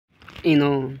You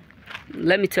know,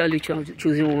 let me tell you,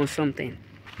 choosing one something.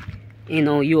 You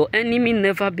know, your enemy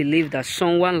never believed that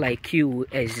someone like you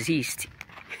exists.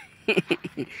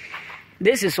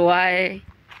 This is why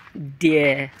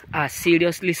they are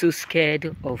seriously so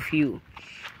scared of you.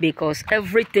 Because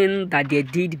everything that they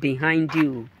did behind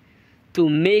you to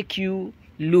make you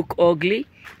look ugly,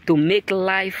 to make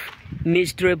life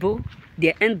miserable,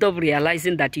 they end up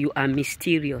realizing that you are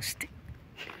mysterious.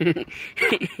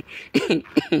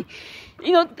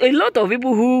 You know, a lot of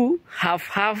people who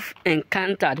have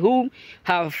encountered, who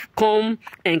have come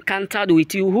encountered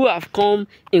with you, who have come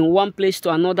in one place to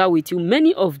another with you,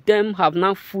 many of them have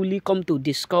now fully come to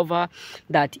discover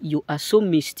that you are so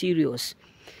mysterious,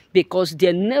 because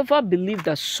they never believed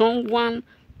that someone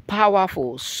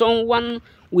powerful, someone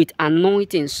with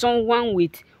anointing, someone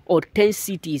with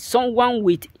authenticity, someone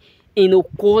with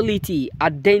quality,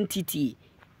 identity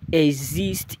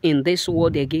exists in this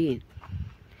world again.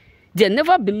 They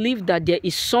never believed that there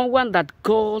is someone that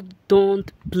God don't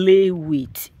play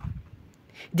with.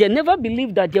 They never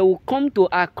believed that they will come to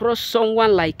across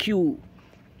someone like you.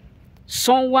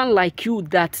 Someone like you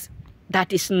that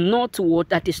is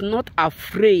not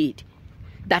afraid,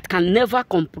 that can never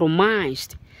compromise,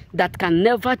 that can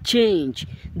never change,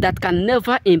 that can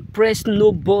never impress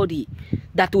nobody,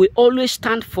 that will always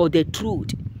stand for the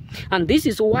truth. And this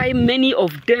is why many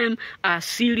of them are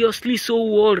seriously so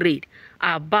worried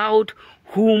about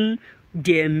whom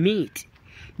they meet.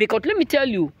 Because let me tell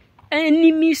you,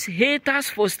 enemies, haters,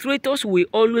 frustrators will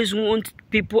always want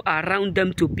people around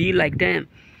them to be like them.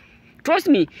 Trust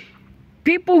me,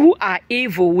 people who are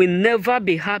evil will never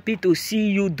be happy to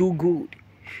see you do good.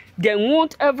 They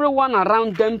want everyone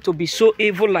around them to be so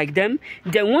evil like them.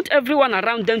 They want everyone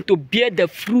around them to bear the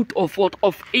fruit of what?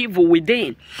 Of evil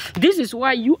within. This is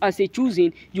why you as a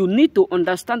choosing, you need to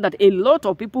understand that a lot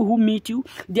of people who meet you,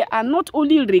 they are not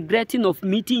only regretting of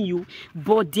meeting you,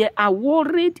 but they are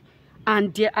worried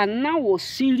and they are now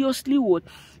seriously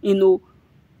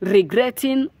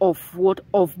regretting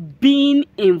of being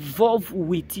involved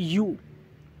with you,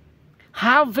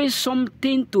 having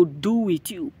something to do with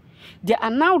you. They are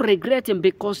now regretting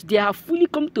because they have fully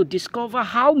come to discover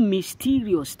how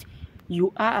mysterious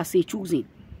you are as a choosing.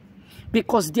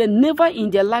 Because they never in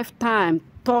their lifetime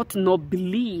thought nor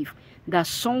believe that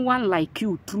someone like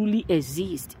you truly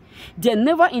exists. They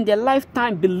never in their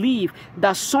lifetime believe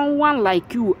that someone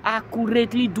like you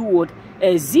accurately do what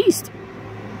exists.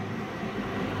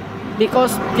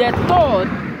 Because their thought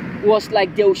was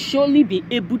like they will surely be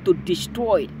able to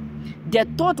destroy it. Their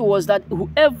thought was that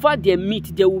whoever they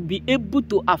meet, they will be able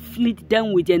to afflict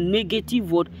them with their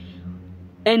negative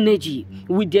energy,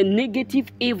 with their negative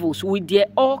evils, with their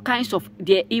all kinds of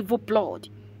their evil plot.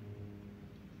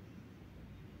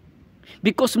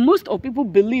 Because most of people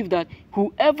believe that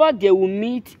whoever they will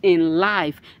meet in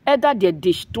life, either they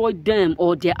destroy them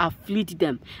or they afflict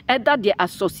them, either they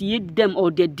associate them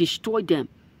or they destroy them.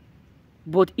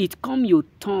 But it come your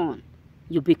turn,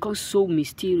 you become so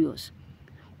mysterious.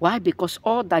 Why? Because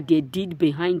all that they did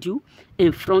behind you,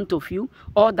 in front of you,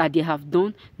 all that they have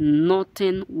done,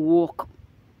 nothing work.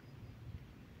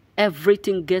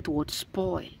 Everything get what?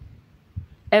 Spoil.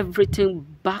 Everything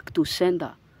back to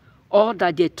sender. All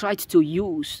that they tried to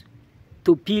use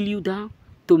to peel you down,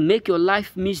 to make your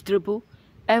life miserable,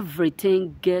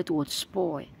 everything get what?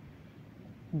 Spoil.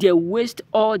 They waste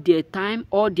all their time,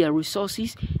 all their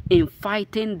resources in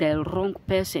fighting the wrong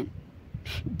person.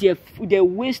 They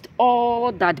waste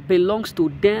all that belongs to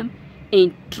them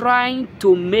in trying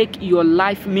to make your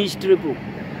life miserable.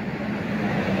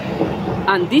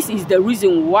 And this is the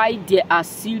reason why they are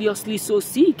seriously so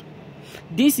sick.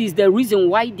 This is the reason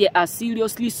why they are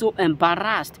seriously so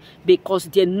embarrassed, because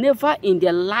they never in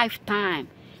their lifetime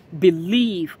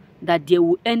believe that they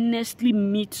will earnestly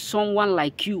meet someone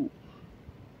like you,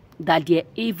 that their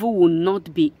evil will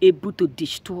not be able to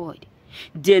destroy.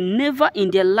 They never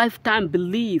in their lifetime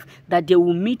believe that they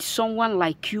will meet someone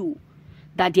like you,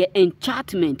 that their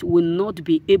enchantment will not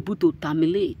be able to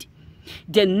terminate.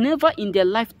 They never in their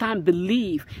lifetime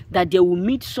believe that they will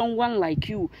meet someone like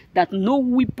you, that no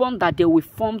weapon that they will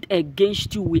form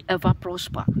against you will ever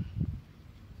prosper.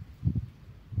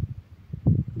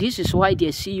 This is why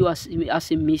they see you as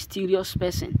a mysterious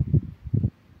person,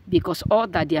 because all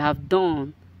that they have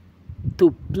done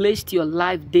to place your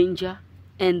life danger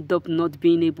end up not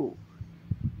being able.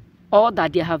 All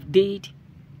that they have did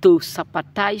to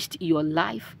sabotage your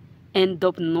life end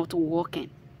up not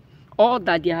working. All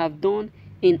that they have done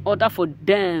in order for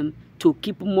them to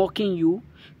keep mocking you,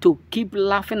 to keep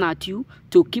laughing at you,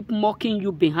 to keep mocking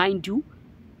you behind you,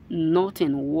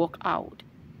 nothing work out.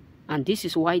 And this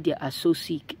is why they are so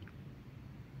sick.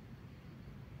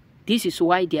 This is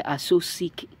why they are so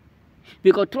sick.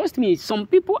 Because trust me, some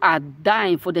people are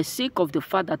dying for the sake of the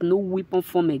fact that no weapon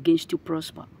formed against you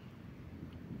prosper.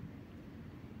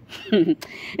 Many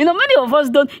of us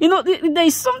don't. There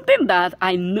is something that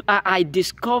I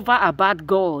discovered about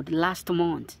God last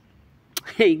month.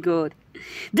 Hey, God.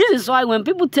 This is why when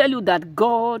people tell you that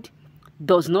God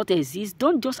does not exist,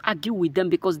 don't just argue with them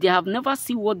because they have never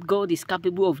seen what God is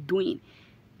capable of doing.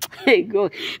 Hey,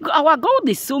 God. Our God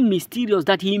is so mysterious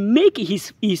that he make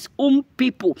his own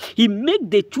people. He make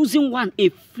the chosen one a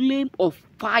flame of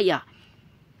fire.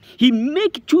 He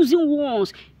make chosen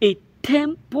ones a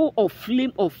temple of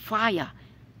flame of fire.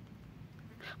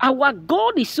 Our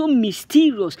God is so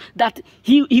mysterious that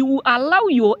he will allow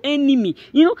your enemy.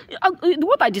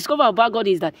 What I discovered about God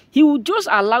is that he will just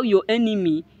allow your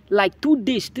enemy like 2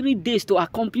 days, 3 days to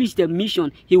accomplish their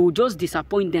mission. He will just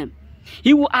disappoint them.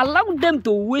 He will allow them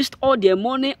to waste all their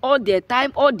money, all their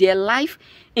time, all their life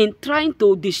in trying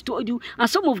to destroy you. And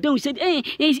some of them will say, hey,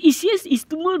 it's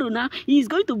tomorrow now. He's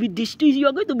going to be destroyed. You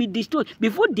are going to be destroyed.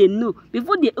 Before they know,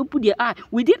 before they open their eye,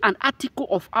 within an article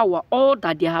of hour, all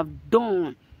that they have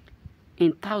done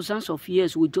in thousands of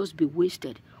years will just be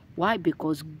wasted. Why?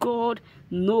 Because God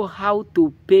knows how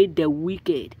to pay the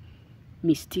wicked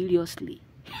mysteriously.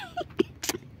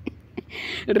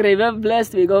 Remain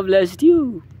blessed. May God bless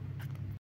you.